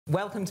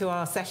Welcome to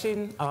our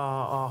session,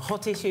 our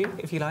hot issue,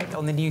 if you like,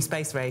 on the new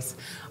space race.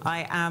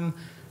 I am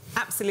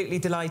absolutely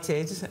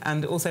delighted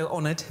and also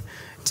honoured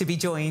to be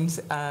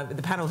joined with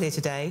the panel here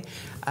today.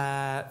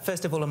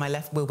 First of all, on my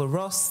left, Wilbur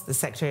Ross, the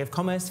Secretary of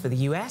Commerce for the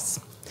US.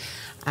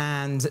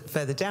 And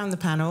further down the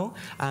panel,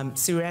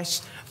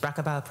 Suresh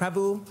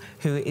Prabhu,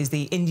 who is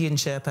the Indian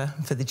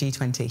Sherpa for the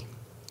G20.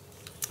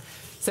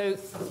 So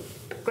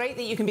great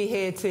that you can be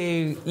here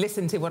to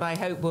listen to what I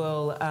hope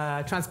will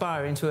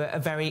transpire into a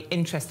very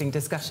interesting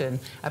discussion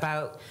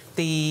about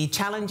the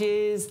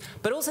challenges,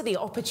 but also the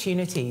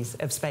opportunities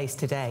of space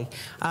today.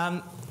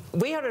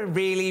 We are at a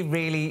really,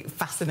 really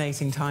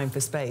fascinating time for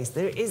space.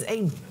 There is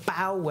a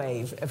bow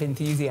wave of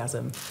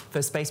enthusiasm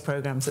for space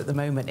programs at the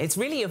moment. It's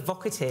really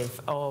evocative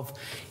of,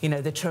 you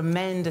know, the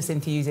tremendous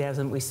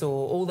enthusiasm we saw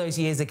all those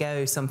years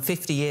ago, some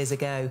 50 years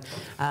ago,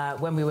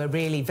 when we were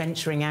really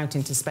venturing out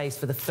into space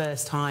for the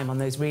first time on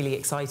those really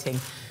exciting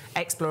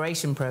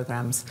exploration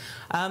programs.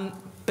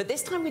 But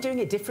this time we're doing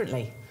it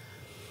differently.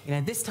 You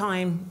know, this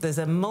time there's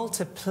a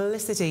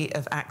multiplicity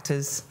of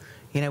actors.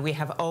 You know, we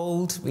have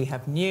old, we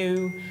have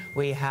new,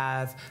 we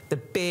have the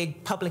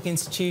big public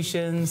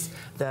institutions,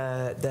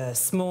 the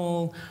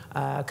small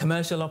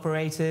commercial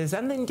operators,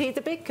 and indeed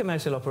the big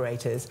commercial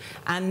operators,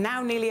 and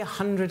now nearly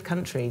 100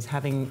 countries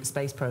having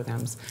space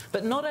programs.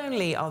 But not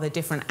only are there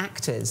different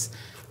actors,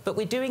 but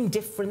we're doing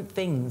different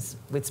things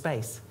with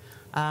space.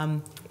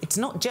 It's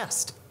not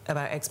just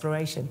about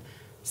exploration.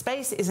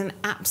 Space is an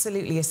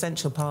absolutely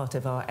essential part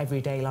of our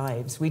everyday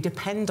lives. We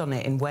depend on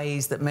it in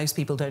ways that most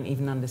people don't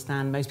even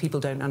understand. Most people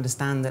don't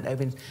understand that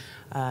over,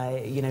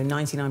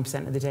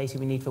 99% of the data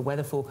we need for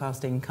weather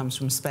forecasting comes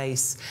from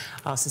space.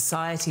 Our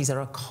societies,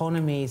 our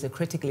economies are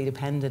critically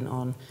dependent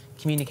on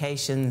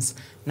communications,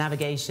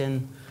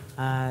 navigation.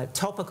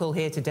 Topical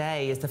here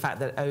today is the fact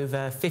that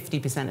over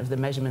 50% of the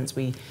measurements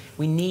we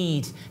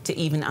need to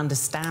even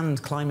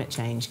understand climate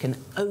change can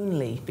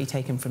only be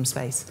taken from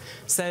space.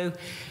 So,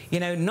 you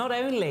know, not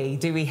only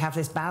do we have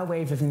this bow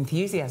wave of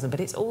enthusiasm,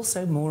 but it's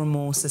also more and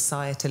more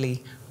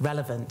societally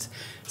relevant.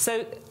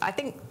 So I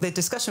think the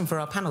discussion for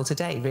our panel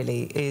today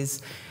really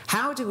is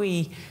how do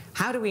we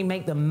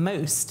make the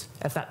most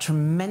of that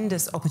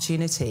tremendous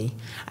opportunity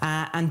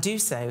and do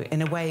so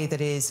in a way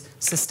that is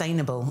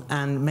sustainable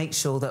and make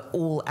sure that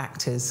all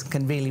actors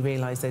can really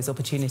realise those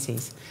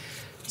opportunities.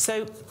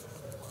 So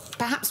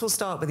perhaps we'll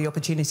start with the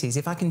opportunities.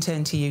 If I can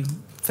turn to you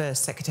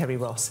first, Secretary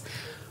Ross.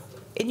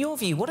 In your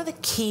view, what are the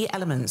key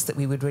elements that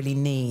we would really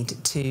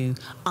need to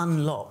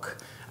unlock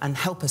and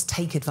help us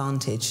take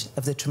advantage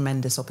of the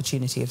tremendous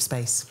opportunity of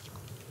space?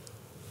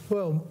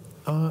 Well,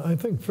 I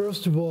think,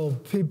 first of all,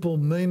 people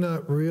may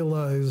not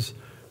realize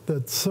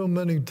that so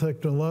many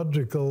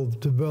technological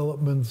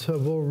developments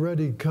have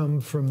already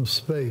come from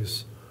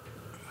space.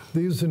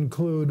 These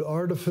include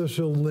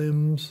artificial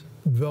limbs,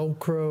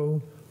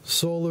 Velcro,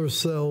 solar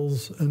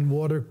cells, and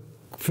water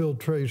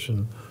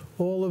filtration.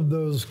 All of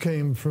those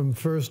came from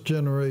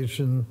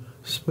first-generation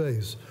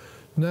space.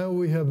 Now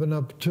we have an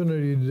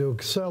opportunity to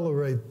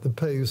accelerate the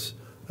pace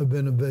of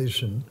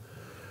innovation.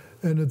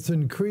 And it's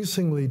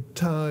increasingly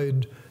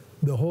tied,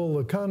 the whole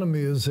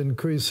economy is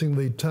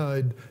increasingly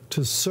tied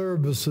to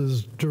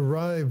services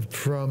derived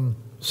from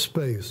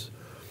space.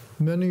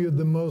 Many of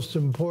the most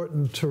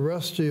important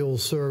terrestrial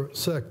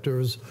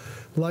sectors,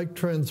 like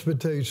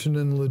transportation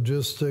and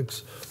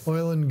logistics,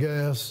 oil and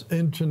gas,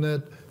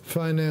 internet,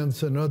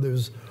 finance, and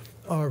others,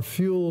 are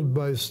fueled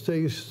by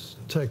space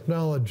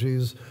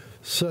technologies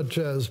such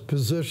as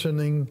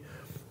positioning,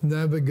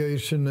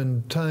 navigation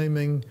and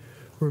timing,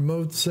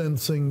 remote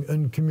sensing,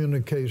 and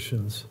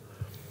communications.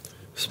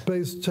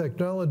 Space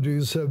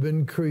technologies have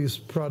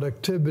increased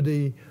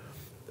productivity,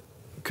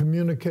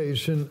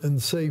 communication,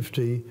 and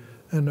safety,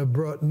 and have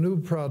brought new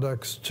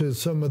products to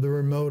some of the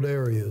remote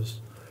areas.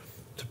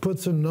 To put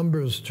some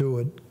numbers to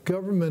it,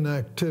 government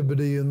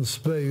activity in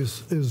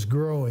space is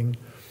growing,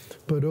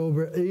 but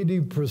over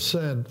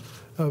 80%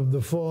 of the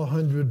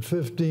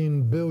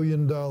 $415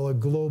 billion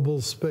global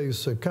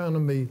space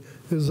economy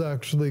is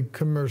actually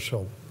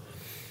commercial.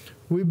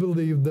 We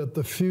believe that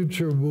the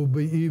future will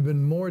be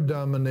even more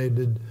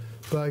dominated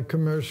by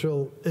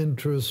commercial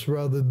interests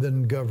rather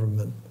than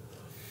government.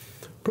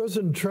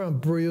 President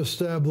Trump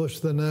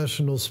reestablished the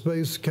National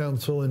Space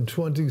Council in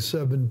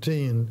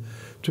 2017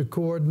 to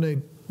coordinate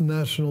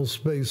national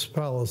space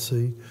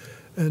policy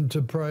and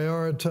to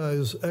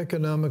prioritize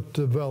economic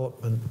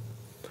development.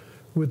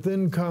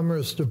 Within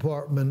Commerce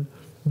Department,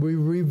 we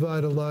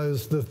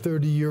revitalized the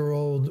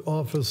 30-year-old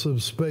Office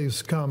of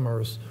Space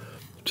Commerce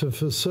to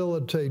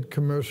facilitate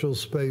commercial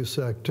space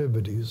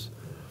activities.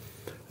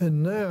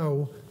 And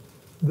now,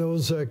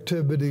 those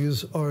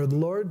activities are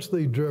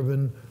largely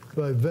driven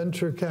by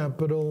venture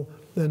capital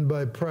and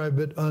by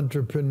private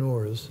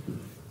entrepreneurs.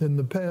 In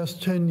the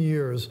past 10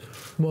 years,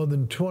 more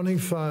than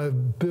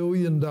 $25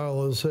 billion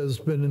has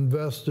been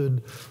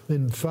invested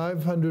in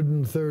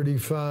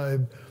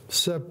 535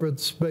 separate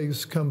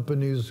space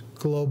companies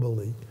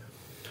globally.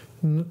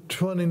 In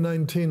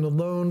 2019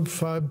 alone,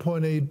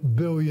 $5.8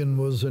 billion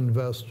was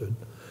invested,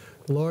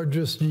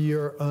 largest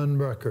year on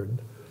record.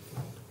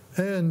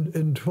 And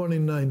in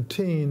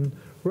 2019,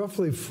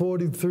 roughly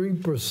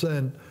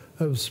 43%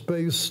 of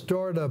space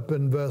startup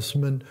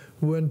investment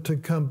went to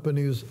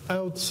companies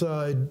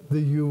outside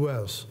the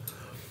U.S.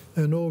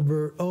 And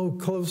over,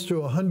 close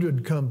to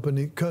 100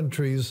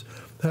 countries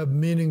have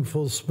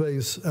meaningful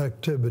space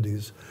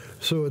activities.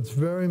 So it's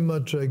very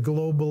much a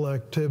global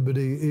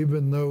activity,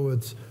 even though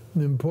it's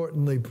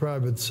importantly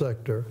private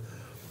sector.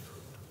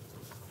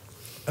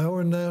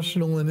 Our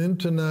national and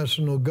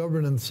international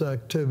governance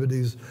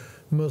activities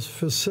must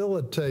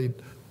facilitate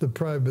the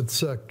private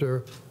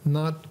sector,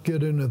 not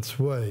get in its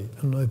way.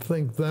 And I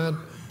think that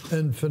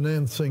and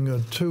financing are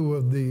two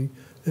of the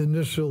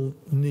initial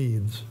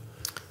needs.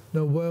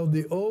 Now, while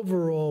the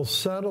overall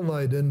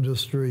satellite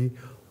industry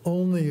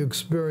only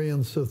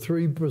experienced a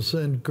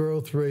 3%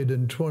 growth rate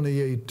in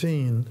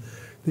 2018,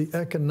 the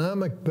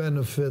economic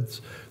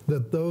benefits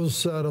that those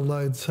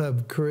satellites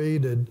have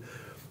created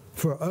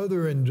for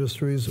other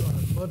industries are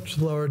much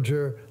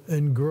larger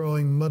and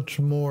growing much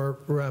more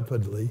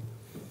rapidly.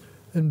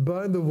 And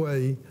by the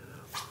way,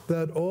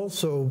 that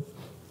also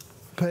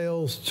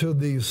pales to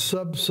the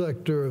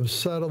subsector of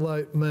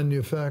satellite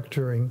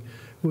manufacturing,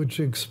 which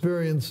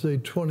experienced a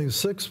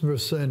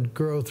 26%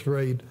 growth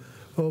rate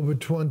over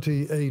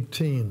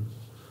 2018.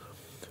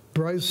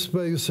 Bryce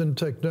Space and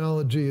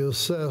Technology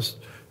assessed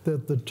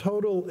that the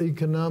total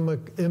economic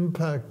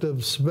impact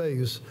of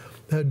space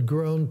had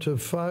grown to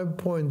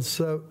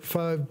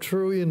 $5.5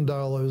 trillion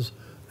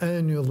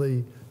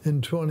annually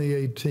in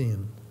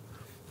 2018.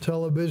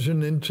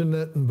 Television,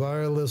 internet, and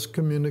wireless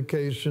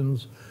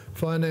communications,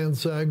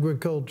 finance,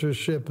 agriculture,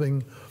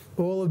 shipping,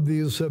 all of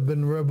these have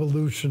been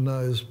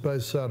revolutionized by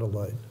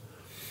satellite.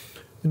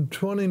 In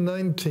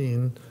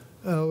 2019,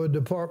 our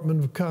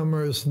Department of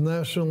Commerce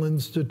National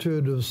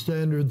Institute of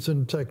Standards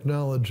and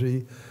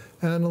Technology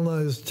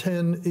analyzed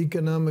 10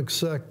 economic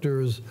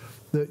sectors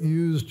that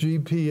use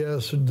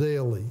GPS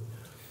daily.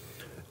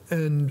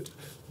 And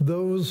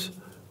those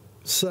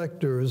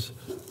sectors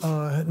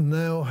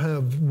now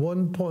have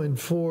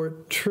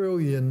 1.4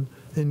 trillion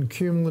in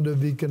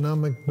cumulative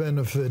economic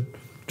benefit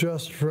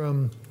just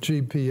from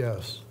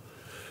GPS.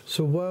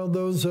 So while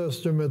those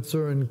estimates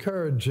are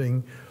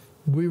encouraging,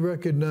 we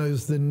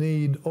recognize the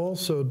need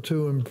also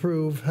to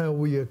improve how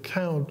we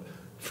account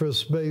for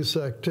space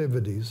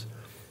activities.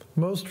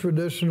 Most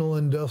traditional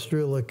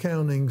industrial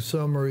accounting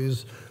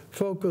summaries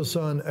focus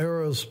on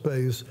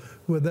aerospace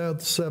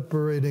without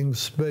separating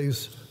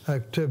space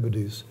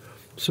activities.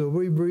 So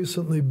we've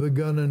recently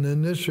begun an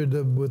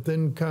initiative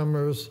within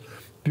Commerce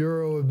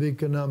Bureau of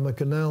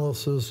Economic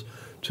Analysis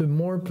to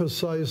more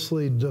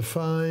precisely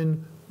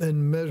define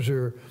and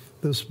measure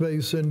the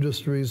space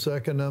industry's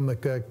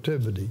economic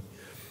activity.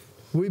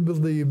 We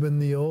believe in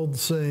the old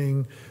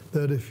saying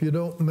that if you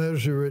don't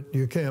measure it,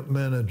 you can't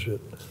manage it.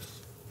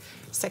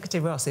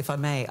 Secretary Ross, if I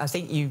may, I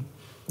think you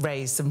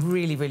raised some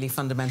really, really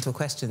fundamental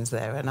questions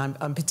there, and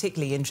I'm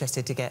particularly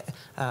interested to get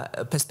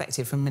a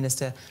perspective from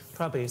Minister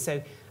Prabhu.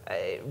 So,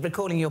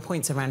 recalling your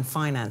points around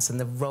finance and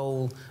the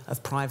role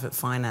of private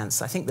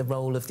finance, I think the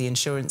role of the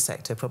insurance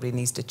sector probably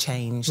needs to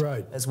change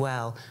as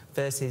well,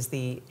 versus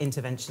the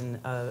intervention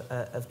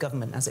of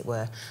government, as it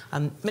were.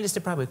 Minister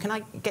Prabhu, can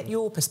I get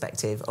your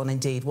perspective on,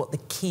 indeed, what the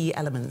key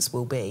elements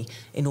will be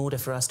in order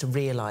for us to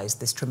realise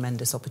this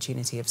tremendous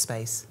opportunity of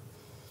space?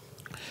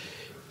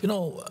 You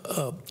know,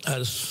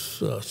 as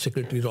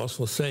Secretary Ross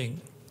was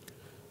saying,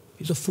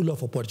 it's full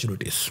of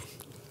opportunities.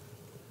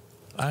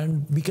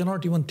 And we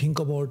cannot even think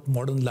about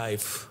modern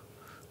life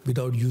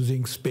without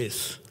using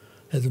space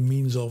as a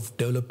means of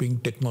developing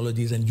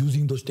technologies and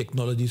using those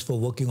technologies for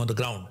working on the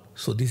ground.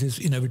 So this is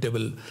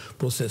inevitable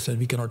process and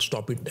we cannot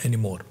stop it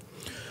anymore.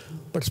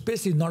 But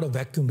space is not a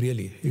vacuum,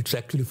 really. It's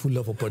actually full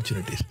of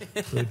opportunities.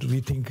 So we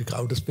think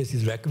outer space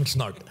is vacuum, it's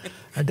not.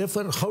 And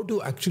therefore, how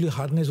to actually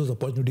harness those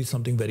opportunities is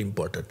something very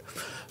important.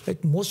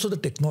 Like most of the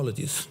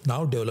technologies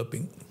now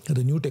developing,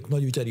 the new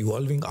technologies which are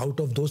evolving out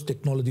of those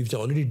technologies which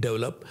are already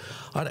developed,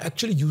 are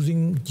actually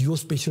using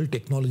geospatial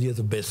technology as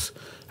a base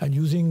and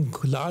using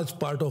large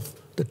part of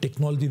the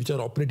technology which are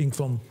operating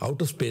from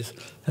outer space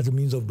as a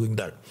means of doing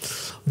that.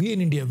 We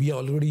in India, we are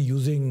already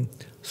using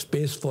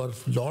space for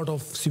a lot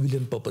of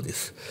civilian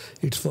purposes.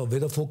 It's for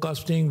weather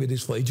forecasting, it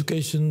is for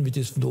education, which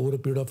is over a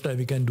period of time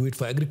we can do it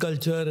for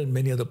agriculture and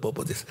many other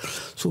purposes.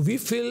 So we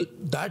feel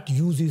that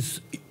use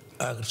is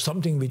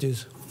something which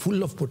is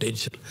full of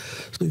potential.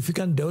 So if you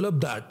can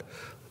develop that,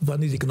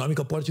 one is economic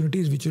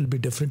opportunities, which will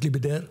definitely be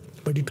there,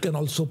 but it can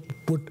also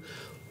put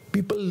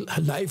people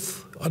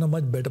life on a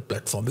much better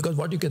platform, because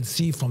what you can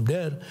see from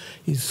there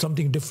is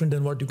something different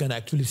than what you can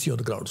actually see on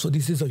the ground. So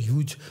this is a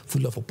huge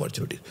full of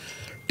opportunities.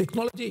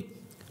 Technology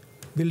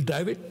will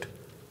drive it,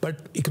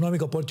 but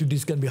economic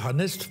opportunities can be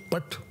harnessed,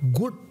 but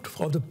good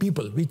of the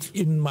people, which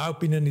in my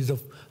opinion is a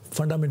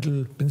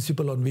fundamental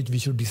principle on which we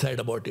should decide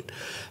about it.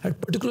 And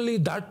particularly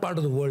that part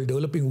of the world,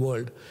 developing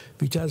world,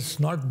 which has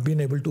not been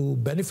able to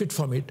benefit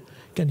from it,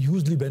 can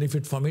hugely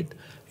benefit from it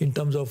in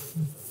terms of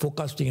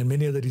forecasting and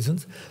many other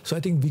reasons. So I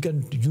think we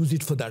can use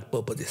it for that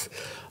purposes.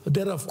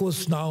 There are, of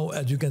course, now,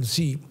 as you can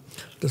see,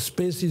 the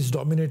space is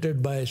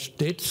dominated by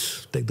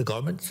states, like the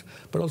governments,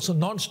 but also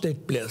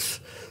non-state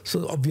players.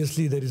 So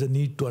obviously there is a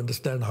need to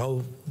understand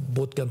how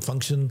both can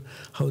function,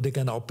 how they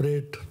can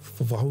operate,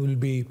 how will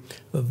be,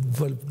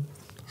 well,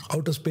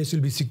 outer space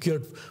will be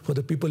secured for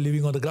the people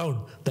living on the ground.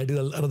 That is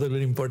another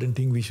very important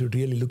thing. We should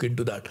really look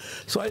into that.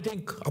 So I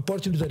think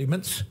opportunities are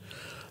immense,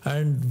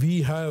 and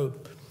we have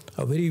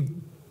a very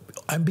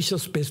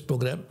ambitious space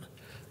program,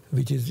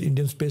 which is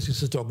Indian Space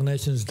Research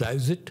Organization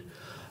drives it.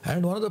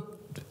 And one of the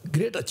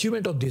great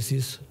achievement of this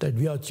is that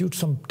we have achieved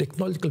some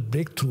technological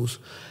breakthroughs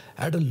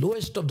at the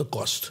lowest of the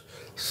cost.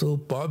 So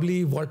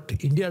probably what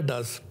India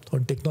does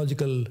on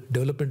technological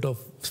development of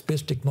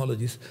space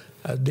technologies,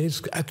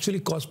 this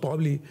actually costs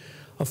probably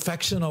a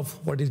fraction of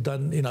what is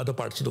done in other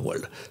parts of the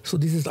world. So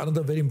this is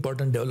another very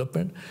important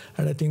development,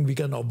 and I think we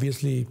can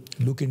obviously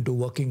look into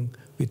working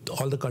with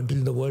all the countries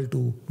in the world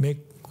to make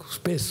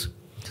space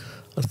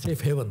a safe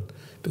haven,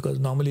 because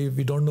normally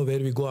we don't know where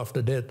we go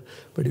after death,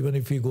 but even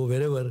if we go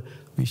wherever,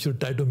 we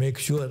should try to make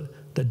sure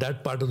that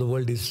that part of the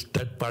world is,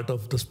 that part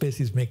of the space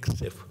is made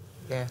safe.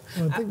 Yeah.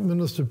 I think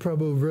Minister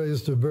Prabhu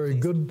raised a very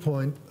good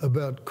point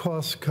about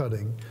cost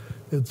cutting.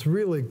 It's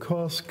really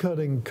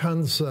cost-cutting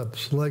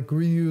concepts like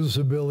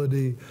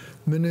reusability,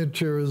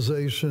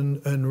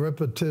 miniaturization, and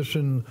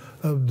repetition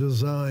of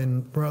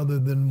design rather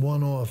than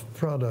one-off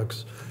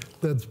products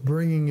that's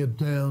bringing it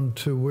down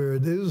to where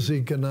it is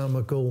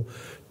economical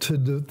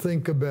to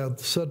think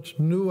about such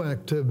new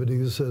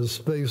activities as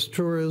space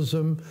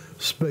tourism,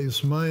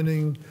 space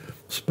mining,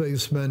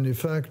 space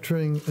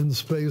manufacturing, and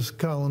space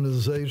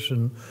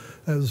colonization,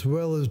 as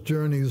well as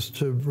journeys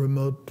to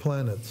remote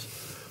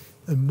planets.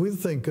 And we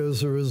think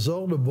as a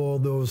result of all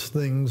those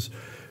things,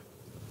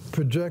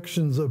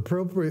 projections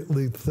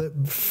appropriately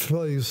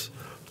place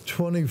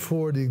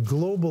 2040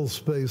 global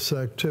space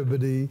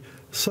activity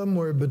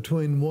somewhere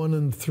between $1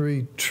 and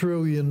 $3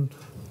 trillion.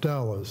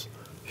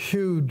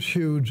 Huge,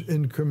 huge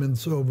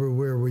increments over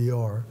where we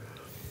are.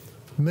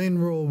 Main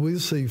role we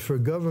see for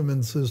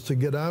governments is to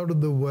get out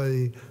of the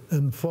way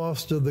and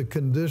foster the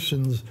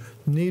conditions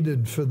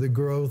needed for the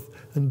growth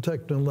and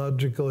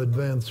technological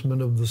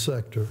advancement of the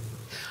sector.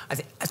 I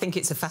think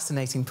it's a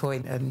fascinating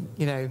point, and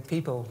you know,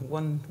 people,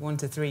 $1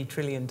 to $3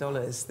 trillion.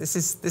 This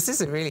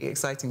is a really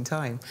exciting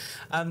time.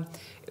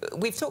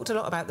 We've talked a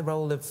lot about the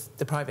role of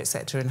the private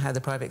sector and how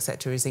the private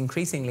sector is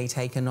increasingly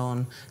taken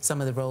on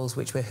some of the roles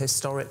which were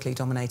historically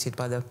dominated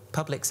by the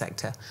public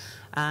sector.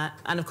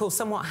 And of course,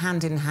 somewhat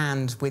hand in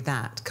hand with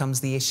that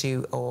comes the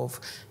issue of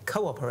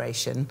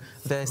cooperation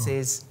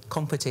versus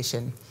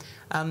competition.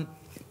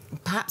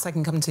 Perhaps I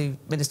can come to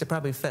Minister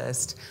Prabhu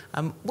first.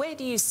 Where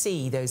do you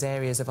see those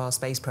areas of our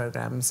space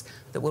programmes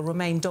that will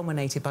remain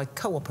dominated by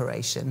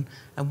cooperation,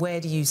 and where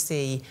do you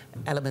see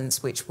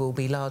elements which will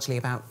be largely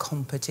about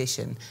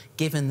competition,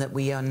 given that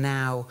we are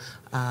now,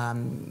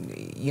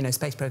 you know,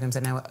 space programmes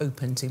are now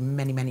open to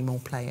many, many more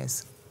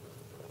players?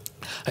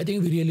 I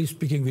think, really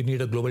speaking, we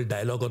need a global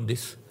dialogue on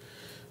this,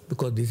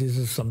 because this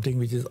is something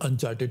which is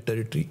uncharted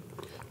territory.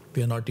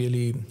 We have not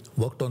really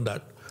worked on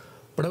that.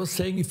 But I was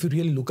saying, if you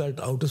really look at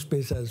outer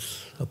space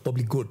as a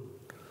public good,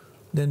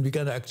 then we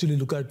can actually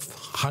look at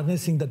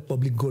harnessing that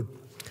public good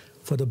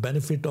for the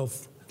benefit of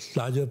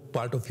larger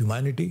part of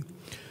humanity,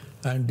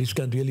 and this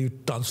can really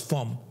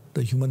transform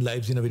the human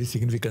lives in a very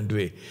significant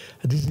way.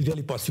 And this is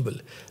really possible.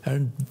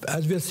 And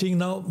as we are seeing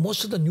now,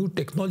 most of the new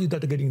technologies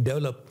that are getting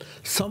developed,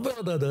 somewhere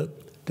or the other,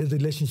 there's a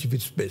relationship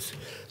with space.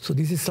 So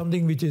this is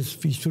something which is,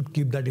 we should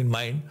keep that in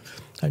mind.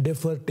 And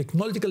therefore,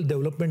 technological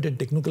development and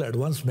technical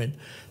advancement,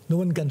 no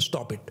one can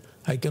stop it.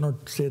 I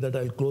cannot say that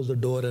I'll close the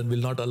door and will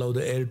not allow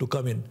the air to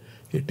come in.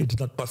 It's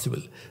not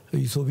possible.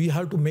 So we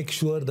have to make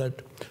sure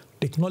that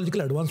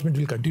technological advancement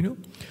will continue.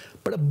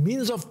 But a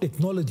means of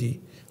technology,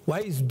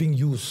 why is being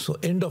used? So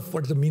end of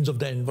what is the means of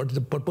the end? What is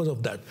the purpose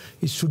of that?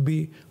 It should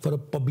be for a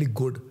public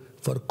good,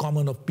 for a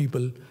common of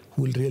people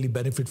who will really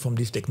benefit from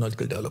this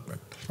technological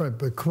development. Right,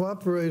 but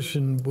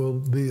cooperation will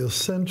be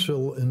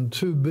essential in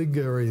two big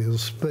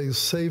areas, space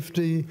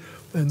safety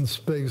and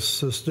space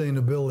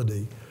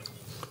sustainability.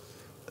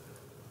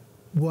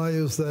 Why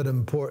is that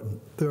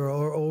important? There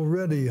are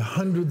already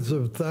hundreds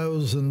of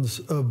thousands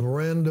of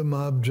random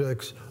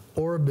objects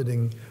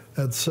orbiting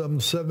at some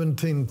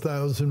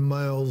 17,000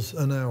 miles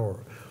an hour.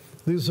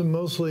 These are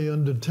mostly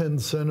under 10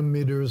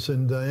 centimeters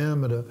in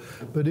diameter,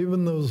 but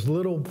even those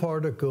little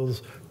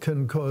particles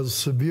can cause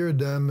severe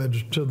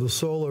damage to the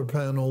solar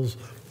panels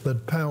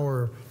that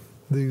power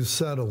these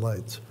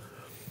satellites.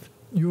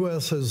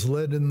 U.S. has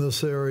led in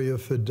this area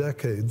for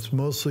decades,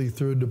 mostly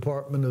through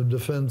Department of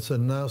Defense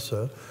and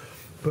NASA,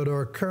 but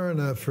our current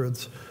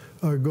efforts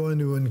are going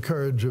to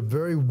encourage a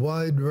very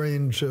wide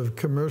range of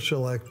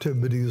commercial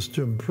activities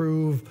to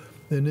improve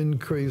and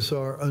increase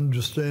our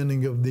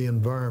understanding of the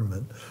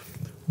environment.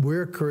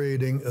 we're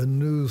creating a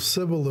new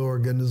civil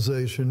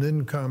organization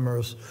in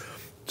commerce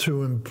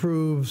to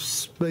improve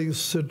space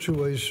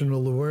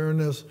situational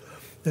awareness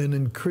and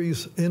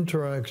increase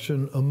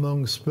interaction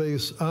among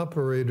space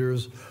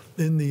operators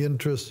in the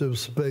interest of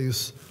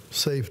space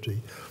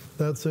safety.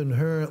 That's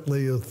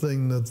inherently a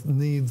thing that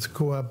needs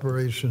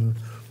cooperation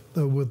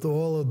with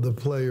all of the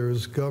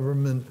players,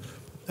 government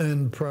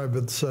and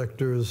private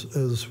sectors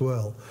as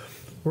well.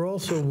 We're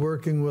also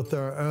working with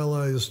our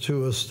allies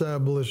to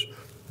establish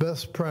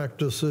best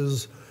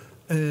practices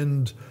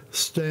and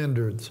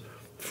standards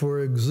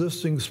for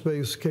existing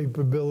space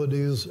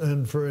capabilities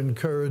and for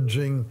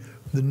encouraging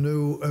the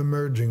new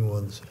emerging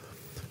ones.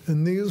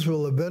 And these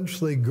will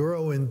eventually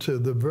grow into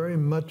the very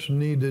much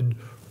needed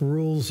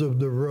rules of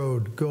the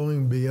road,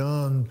 going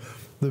beyond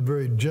the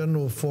very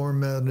general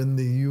format in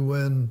the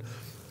UN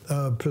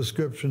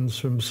prescriptions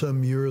from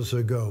some years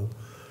ago.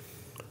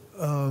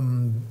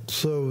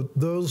 So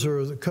those are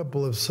a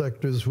couple of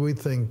sectors we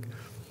think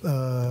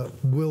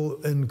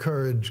will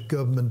encourage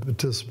government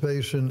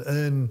participation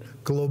and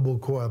global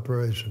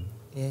cooperation.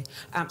 Yeah,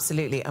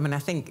 absolutely. I mean, I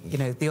think, you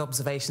know, the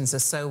observations are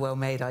so well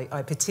made.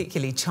 I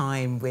particularly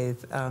chime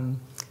with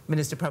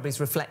Minister Prabhu's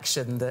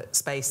reflection that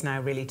space now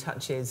really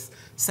touches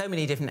so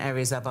many different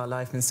areas of our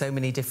life and so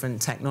many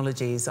different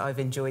technologies. I've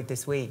enjoyed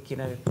this week, you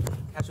know,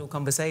 casual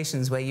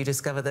conversations where you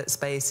discover that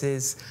space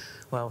is,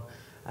 well,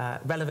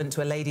 relevant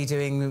to a lady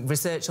doing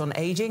research on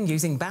aging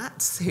using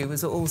bats, who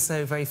was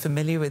also very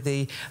familiar with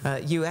the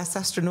US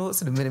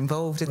astronauts and have been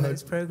involved in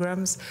those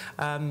programs,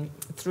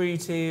 through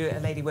to a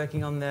lady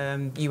working on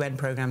the UN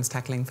programs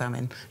tackling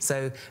famine.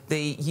 So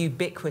the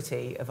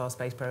ubiquity of our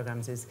space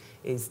programs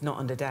is not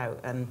under doubt,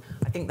 and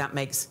I think that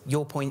makes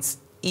your points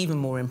even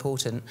more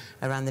important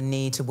around the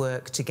need to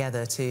work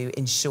together to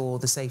ensure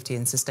the safety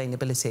and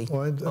sustainability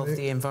of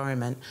the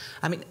environment.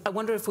 I mean, I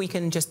wonder if we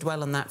can just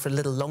dwell on that for a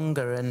little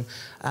longer and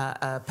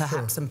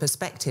perhaps some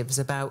perspectives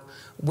about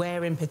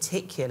where in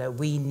particular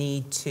we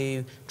need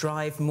to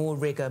drive more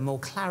rigour, more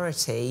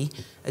clarity,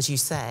 as you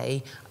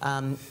say,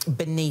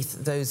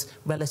 beneath those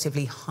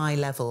relatively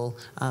high-level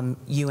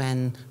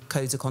UN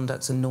codes of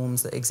conduct and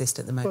norms that exist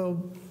at the moment.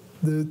 Well,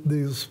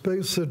 the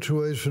space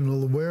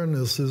situational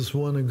awareness is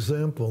one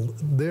example.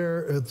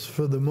 There, it's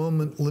for the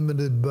moment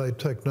limited by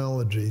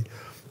technology.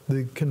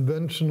 The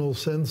conventional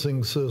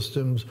sensing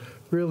systems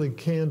really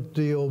can't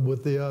deal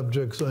with the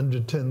objects under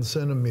 10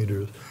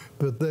 centimeters,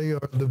 but they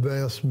are the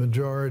vast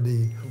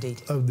majority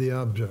of the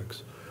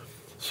objects.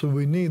 So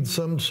we need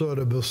some sort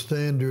of a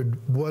standard.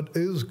 What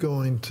is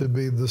going to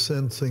be the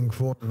sensing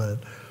format?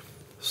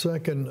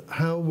 Second,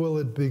 how will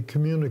it be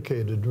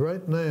communicated?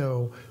 Right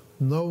now,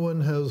 no one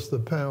has the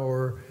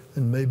power,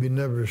 and maybe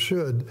never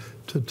should,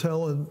 to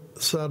tell a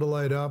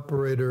satellite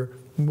operator,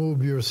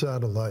 move your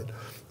satellite.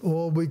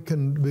 All we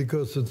can,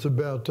 because it's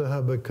about to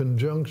have a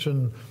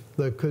conjunction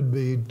that could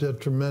be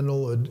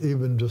detrimental and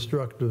even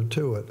destructive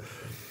to it.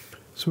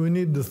 So we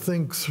need to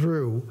think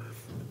through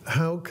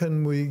how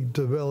can we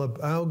develop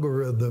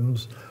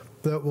algorithms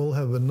that will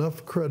have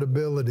enough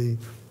credibility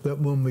that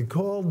when we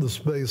call the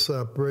space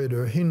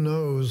operator, he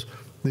knows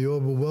the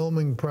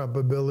overwhelming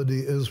probability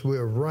is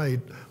we're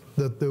right,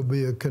 that there'll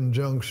be a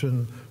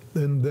conjunction,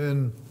 and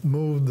then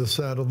move the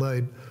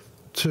satellite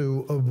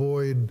to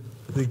avoid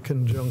the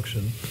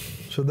conjunction.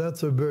 So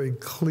that's a very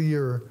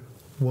clear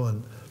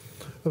one.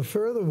 A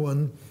further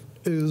one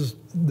is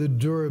the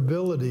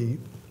durability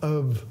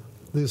of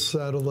the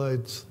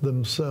satellites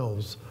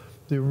themselves.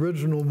 The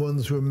original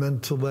ones were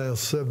meant to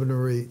last 7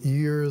 or 8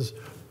 years.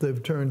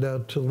 They've turned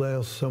out to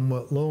last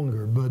somewhat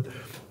longer. But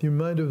you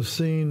might have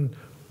seen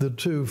the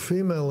 2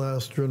 female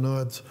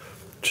astronauts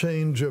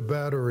change a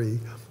battery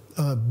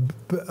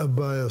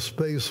by a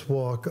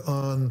spacewalk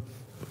on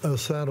a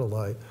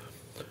satellite.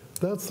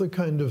 That's the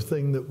kind of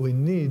thing that we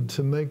need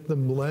to make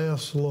them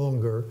last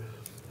longer.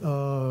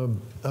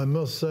 I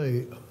must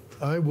say,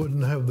 I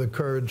wouldn't have the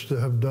courage to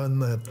have done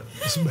that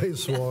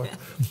spacewalk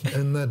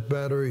and that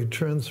battery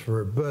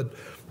transfer, but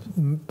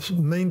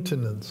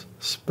maintenance,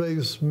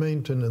 space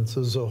maintenance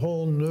is a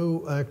whole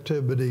new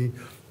activity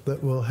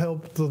that will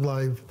help the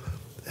life,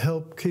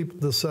 help keep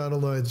the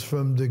satellites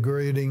from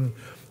degrading,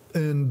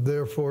 and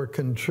therefore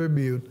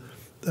contribute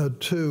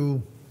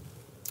to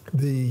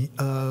the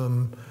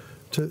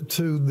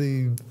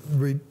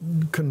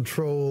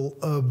control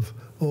of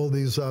all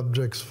these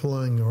objects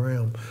flying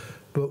around.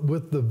 But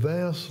with the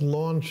vast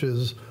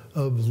launches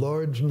of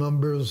large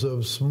numbers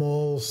of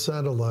small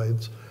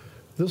satellites,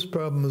 this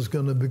problem is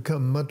going to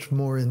become much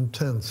more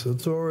intense.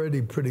 It's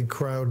already pretty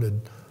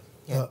crowded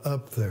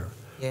up there.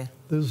 Yeah.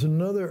 There's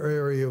another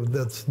area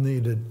that's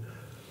needed.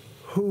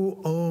 Who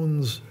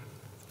owns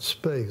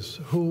space?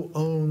 Who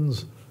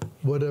owns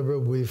whatever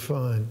we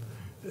find?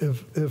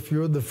 If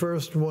you're the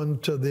first one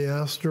to the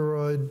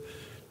asteroid,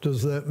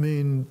 does that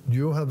mean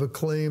you have a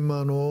claim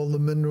on all the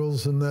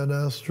minerals in that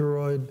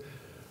asteroid?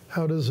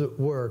 How does it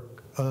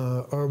work?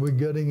 Are we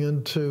getting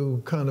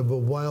into kind of a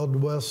Wild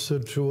West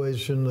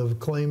situation of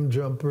claim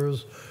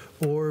jumpers,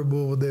 or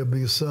will there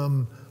be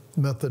some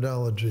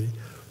methodology?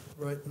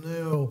 Right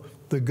now,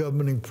 the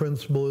governing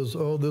principle is,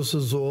 oh, this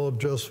is all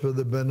just for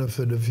the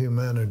benefit of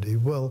humanity.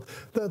 Well,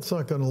 that's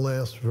not going to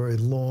last very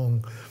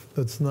long.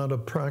 That's not a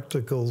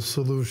practical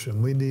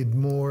solution. We need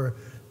more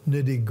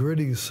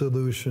nitty-gritty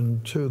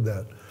solution to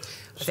that.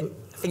 I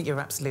think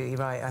you're absolutely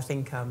right. I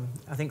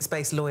think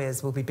space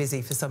lawyers will be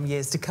busy for some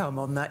years to come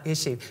on that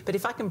issue. But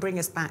if I can bring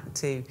us back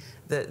to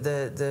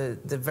the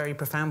very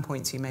profound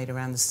points you made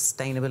around the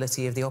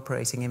sustainability of the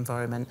operating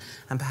environment,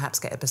 and perhaps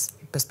get a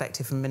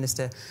perspective from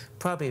Minister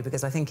Prabhu,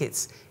 because I think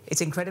it's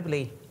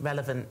incredibly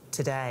relevant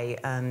today,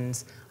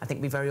 and I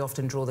think we very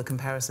often draw the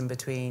comparison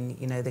between,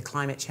 you know, the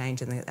climate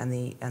change and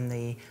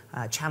the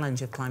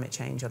challenge of climate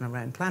change on our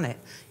own planet.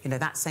 You know,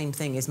 that same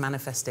thing is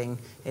manifesting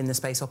in the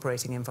space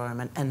operating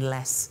environment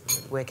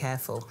unless we're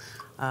careful.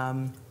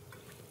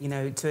 You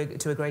know,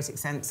 to a great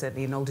extent,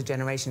 certainly in older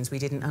generations, we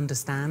didn't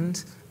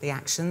understand the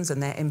actions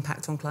and their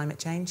impact on climate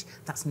change.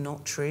 That's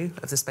not true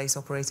of the space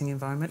operating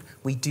environment.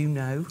 We do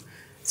know,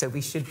 so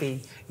we should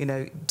be, you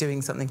know,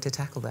 doing something to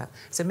tackle that.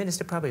 So,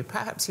 Minister Prabhu,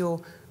 perhaps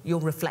your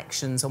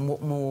reflections on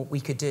what more we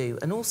could do,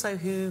 and also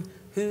who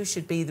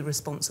should be the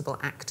responsible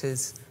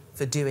actors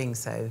for doing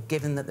so,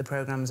 given that the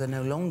programmes are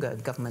no longer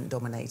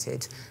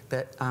government-dominated,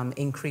 but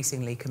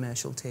increasingly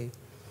commercial too.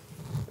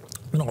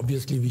 And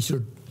obviously, we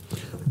should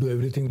do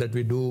everything that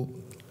we do,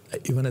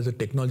 even as a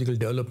technological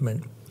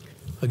development.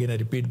 Again, I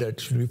repeat,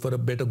 that should be for a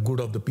better good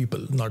of the people,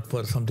 not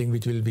for something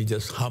which will be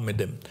just harming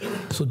them.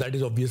 So that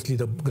is obviously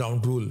the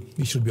ground rule.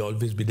 We should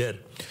always be there.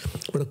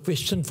 But a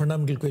question,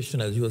 fundamental question,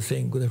 as you were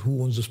saying, that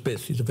who owns the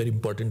space is a very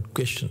important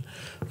question.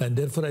 And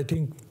therefore, I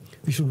think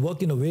we should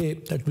work in a way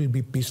that will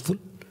be peaceful,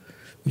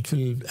 which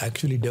will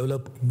actually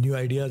develop new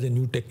ideas and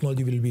new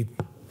technology will be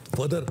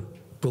further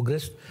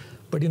progressed,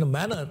 but in a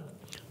manner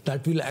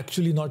that will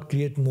actually not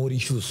create more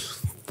issues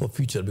for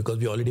future, because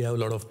we already have a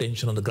lot of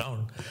tension on the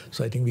ground.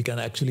 So I think we can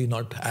actually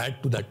not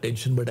add to that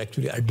tension, but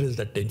actually address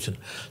that tension.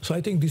 So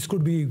I think this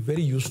could be a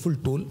very useful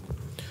tool.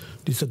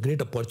 This is a great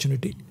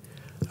opportunity.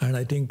 And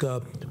I think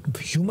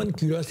human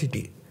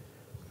curiosity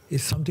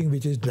is something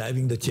which is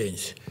driving the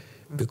change.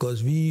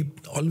 Because we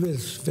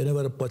always,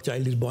 whenever a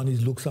child is born, he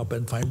looks up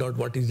and find out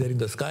what is there in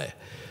the sky.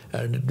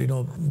 And, you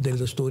know, there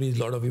is a story, a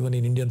lot of even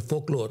in Indian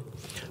folklore,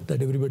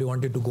 that everybody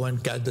wanted to go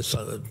and catch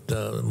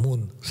the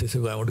moon. So they say,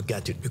 well, I want to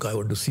catch it because I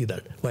want to see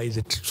that. Why is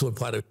it so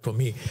far away from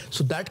me?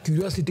 So that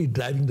curiosity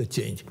driving the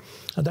change.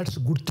 And that's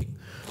a good thing.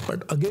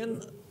 But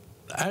again,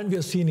 and we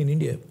have seen in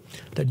India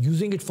that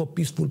using it for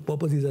peaceful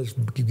purposes has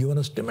given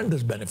us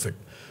tremendous benefit.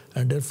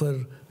 And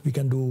therefore, we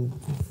can do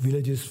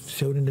villages,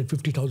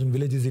 750,000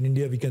 villages in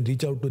India. We can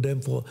reach out to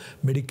them for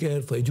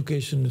Medicare, for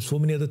education, and so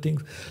many other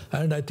things.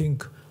 And I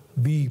think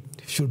we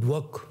should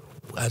work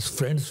as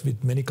friends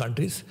with many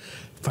countries,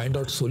 find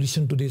out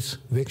solution to these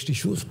vexed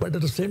issues. But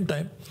at the same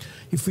time,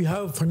 if we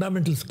have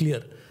fundamentals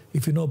clear,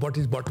 if you know what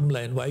is bottom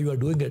line, why you are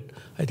doing it,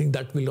 I think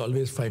that will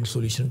always find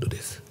solution to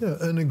this. Yeah,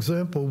 an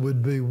example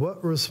would be,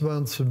 what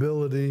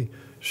responsibility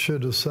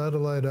should a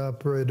satellite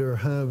operator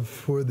have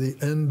for the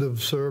end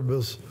of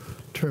service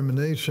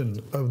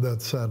termination of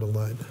that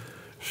satellite?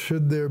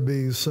 Should there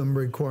be some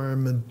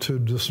requirement to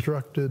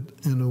destruct it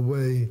in a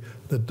way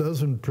that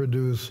doesn't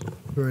produce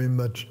very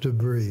much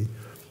debris?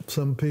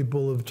 Some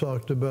people have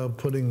talked about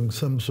putting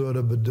some sort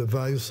of a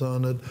device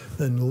on it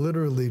and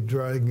literally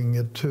dragging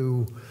it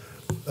to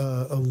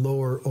a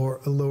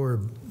lower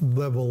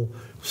level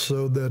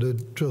so that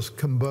it just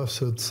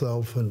combusts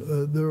itself.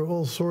 And there are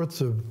all sorts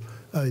of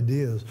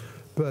ideas,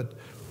 but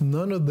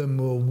none of them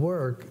will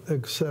work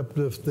except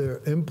if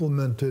they're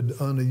implemented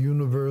on a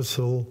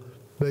universal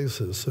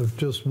basis. If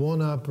just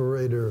one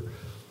operator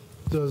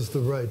does the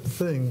right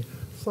thing,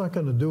 it's not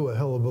going to do a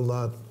hell of a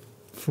lot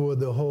for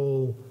the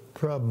whole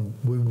problem.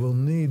 We will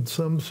need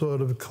some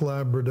sort of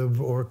collaborative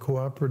or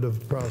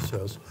cooperative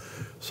process.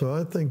 So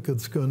I think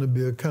it's going to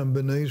be a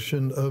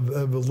combination of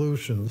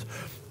evolutions.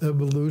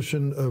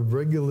 Evolution of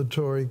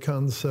regulatory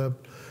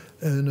concept,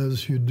 and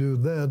as you do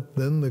that,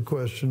 then the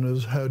question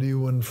is, how do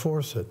you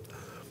enforce it?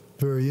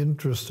 Very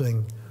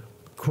interesting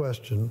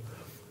question.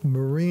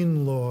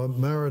 Marine law,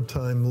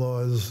 maritime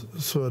law is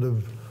sort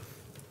of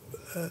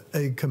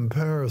a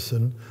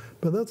comparison,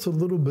 but that's a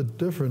little bit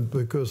different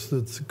because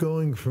it's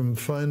going from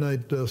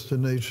finite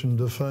destination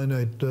to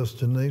finite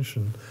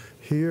destination.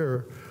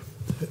 Here,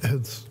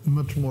 it's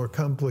much more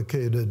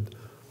complicated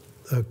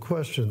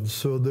questions,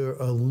 so there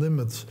are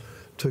limits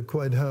to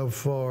quite how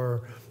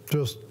far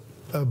just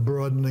a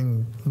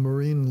broadening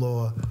marine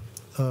law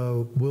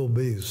will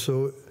be.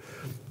 So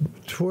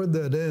toward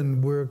that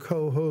end, we're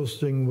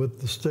co-hosting with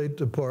the State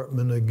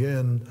Department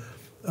again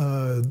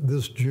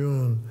this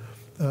June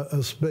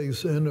a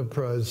space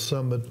enterprise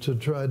summit to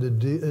try to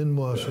in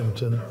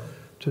Washington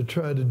to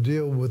try to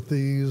deal with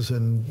these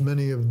and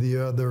many of the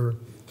other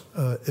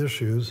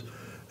issues.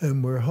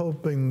 And we're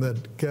hoping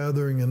that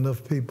gathering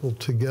enough people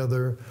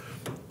together,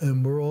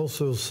 and we're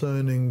also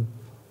signing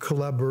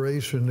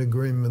collaboration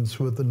agreements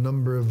with a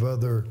number of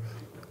other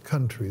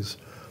countries.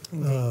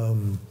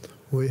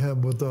 We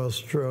have with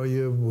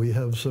Australia, we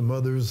have some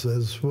others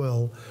as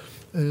well.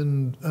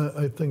 And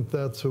I think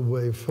that's a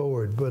way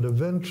forward. But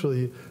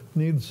eventually,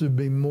 needs to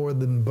be more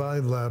than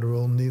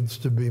bilateral, needs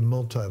to be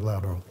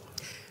multilateral.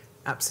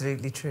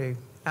 Absolutely true.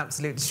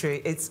 Absolutely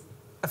true. It's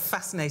a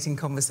fascinating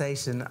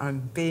conversation. I'm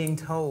being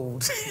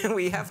told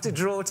we have to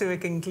draw to a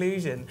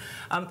conclusion.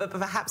 But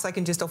perhaps I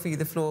can just offer you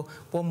the floor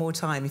one more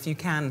time, if you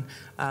can,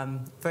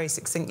 very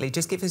succinctly.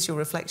 Just give us your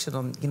reflection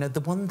on,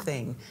 the one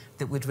thing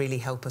that would really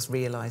help us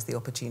realise the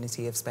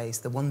opportunity of space,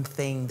 the one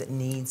thing that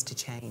needs to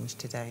change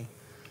today.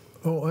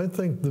 Oh, I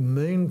think the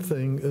main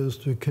thing is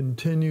to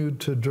continue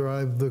to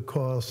drive the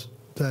cost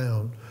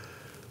down,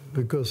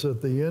 because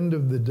at the end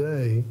of the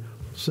day,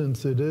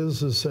 since it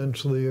is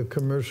essentially a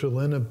commercial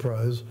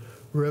enterprise,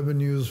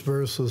 revenues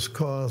versus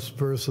costs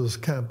versus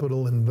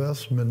capital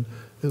investment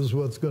is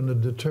what's going to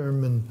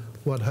determine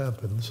what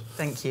happens.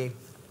 Thank you.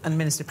 And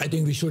Minister, I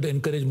think we should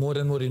encourage more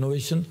and more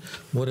innovation,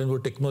 more and more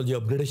technology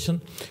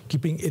upgradation,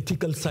 keeping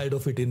ethical side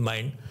of it in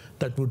mind.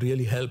 That would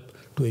really help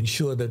to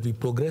ensure that we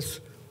progress,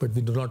 but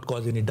we do not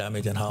cause any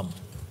damage and harm.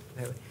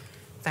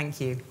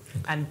 Thank you.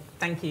 And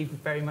thank you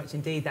very much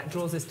indeed. That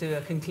draws us to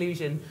a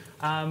conclusion.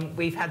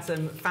 We've had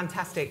some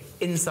fantastic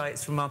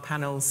insights from our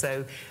panel,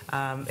 so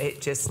it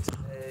just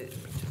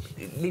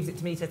leaves it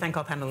to me to thank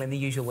our panel in the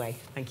usual way.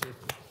 Thank you.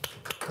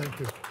 Thank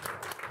you.